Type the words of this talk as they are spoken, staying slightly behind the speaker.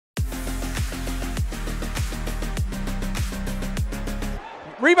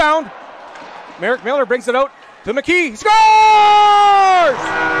Rebound. Merrick Miller brings it out to McKee. Scores!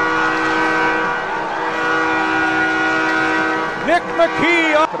 Nick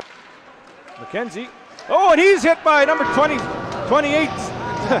McKee up. McKenzie. Oh, and he's hit by number 28.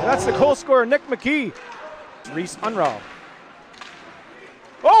 That's the goal scorer, Nick McKee. Reese Unruh.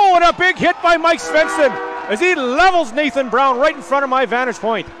 Oh, and a big hit by Mike Svensson as he levels Nathan Brown right in front of my vantage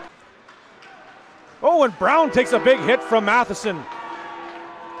point. Oh, and Brown takes a big hit from Matheson.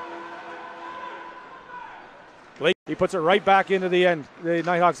 Blake, he puts it right back into the end, the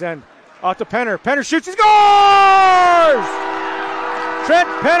Nighthawks end. Off to Penner. Penner shoots, he scores! Trent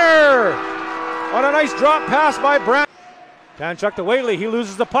Penner on a nice drop pass by Brown. Tanchuk to Whaley, he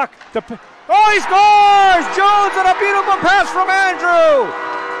loses the puck. Oh, he scores! Jones on a beautiful pass from Andrew!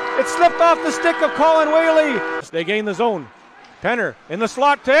 It slipped off the stick of Colin Whaley. They gain the zone. Penner in the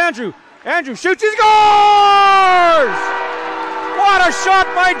slot to Andrew. Andrew shoots, he scores! What a shot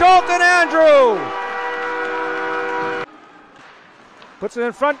by Dalton Andrew! Puts it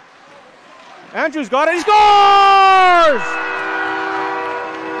in front. Andrew's got it, he scores!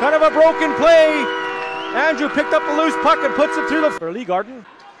 Kind of a broken play. Andrew picked up the loose puck and puts it through the for Lee Garden.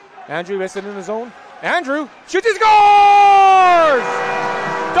 Andrew gets it in the zone. Andrew shoots, he scores!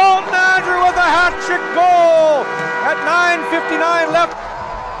 Dalton Andrew with a hat-trick goal at 9:59 left.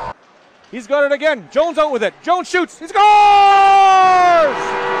 He's got it again. Jones out with it. Jones shoots, he scores!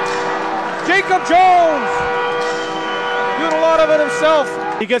 Jacob Jones doing a lot of it himself.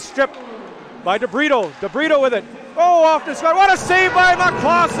 He gets stripped by DeBrito. DeBrito with it. Oh, off to Scott. What a save by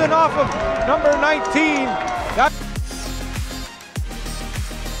McClawson off of number 19.